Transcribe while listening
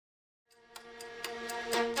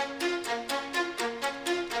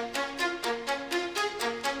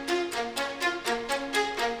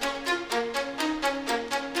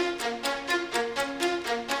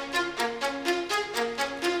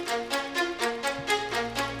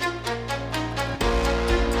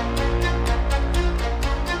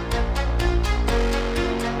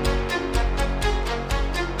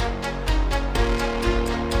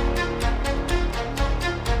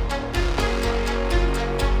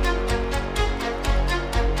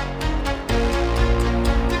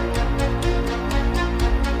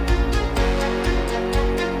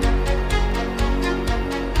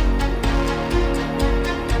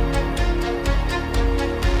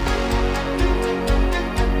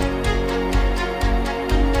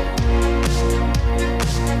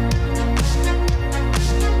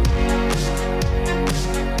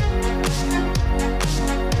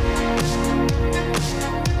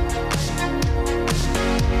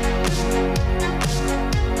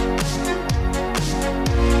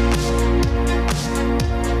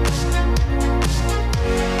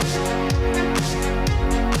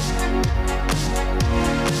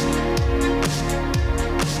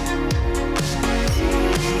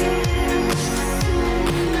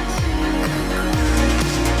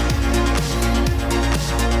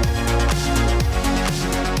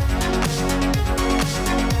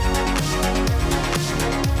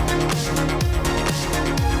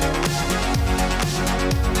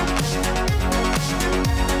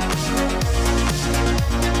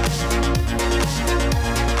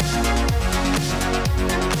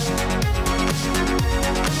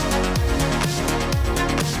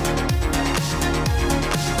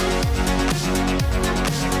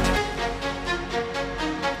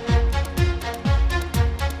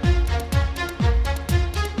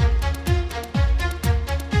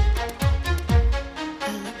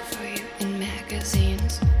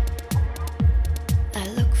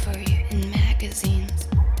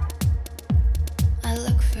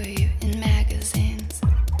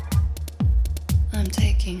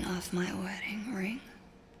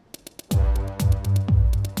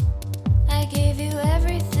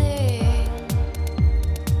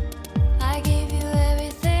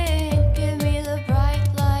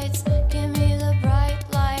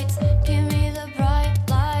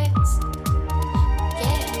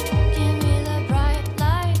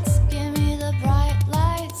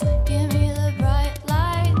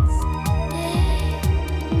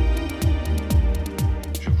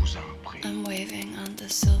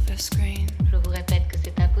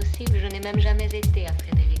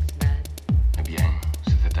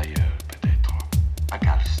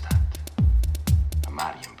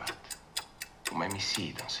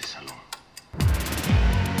ici, dans ces salons.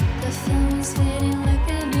 The film is fading, look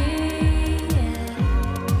at me, yeah.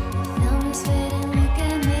 The film is fading, look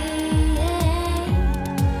at me, yeah.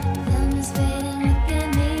 The film is fading, look at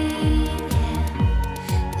me, yeah.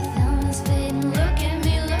 The film is fading, look at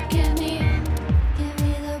me, look at me. Give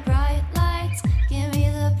me the bright lights, give me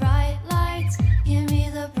the bright lights, give me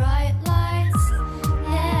the bright lights,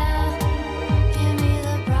 yeah. Give me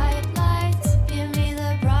the bright lights, give me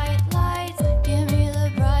the bright lights, give me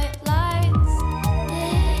the bright lights,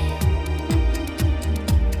 yeah.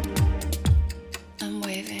 I'm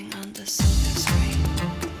waving on the silver screen.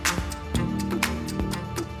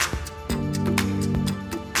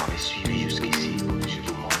 M'avez suivi jusqu'ici pour que je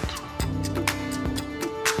vous montre.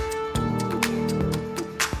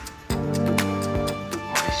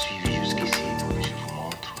 M'avez suivi jusqu'ici pour que je vous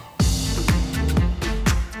montre.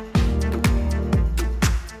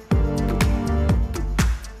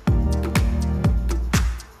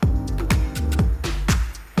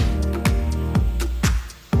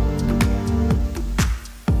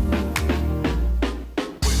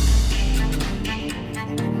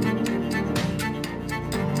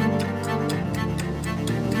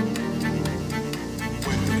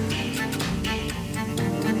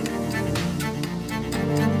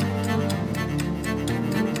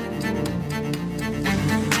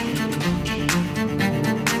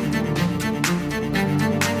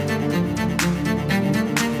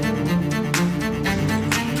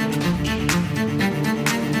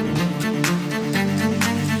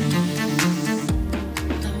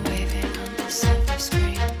 I'm waving on the silver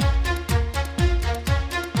screen.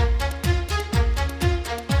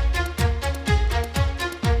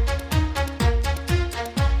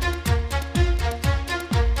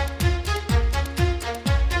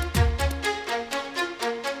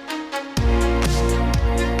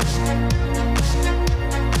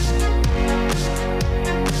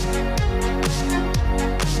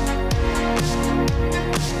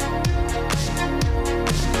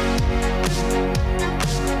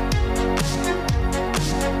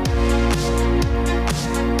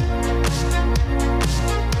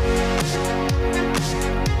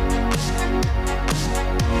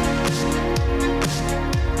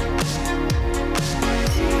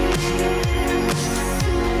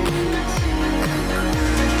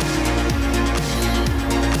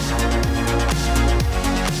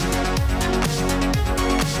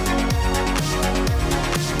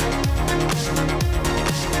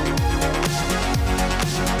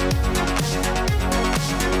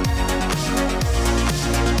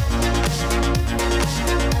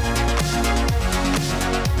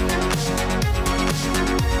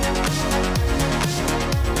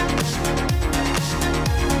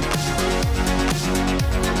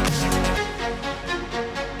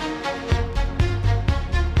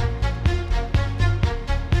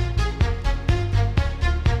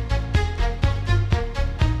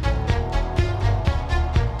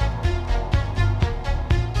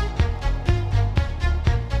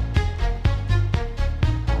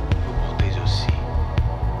 Vous portez aussi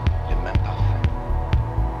le même parfum.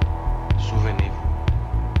 Souvenez-vous,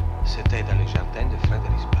 c'était dans le jardin de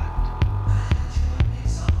Frédériksberg.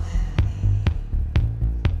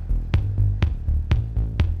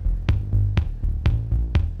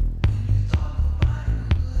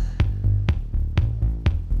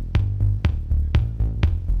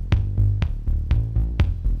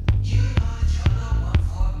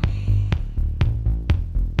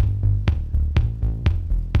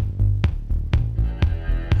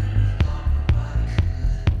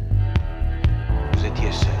 Vous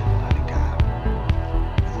étiez seul à l'écart.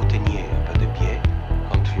 Vous teniez un peu de pied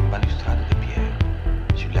contre une balustrade de pierre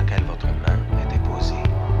sur laquelle votre main était posée.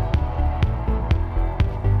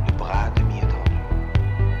 Le bras demi-étendu.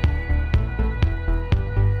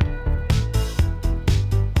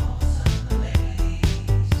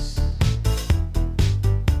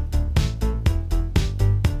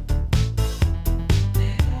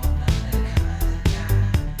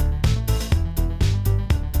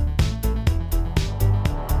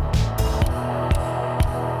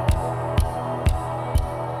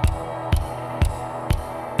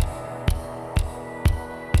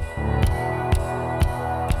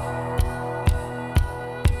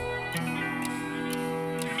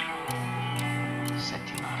 Cette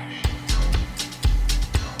image.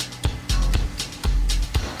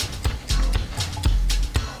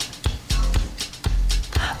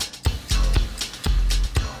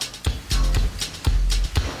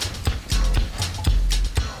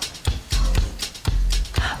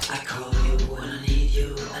 I call you when I need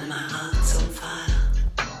you, and my heart's on fire.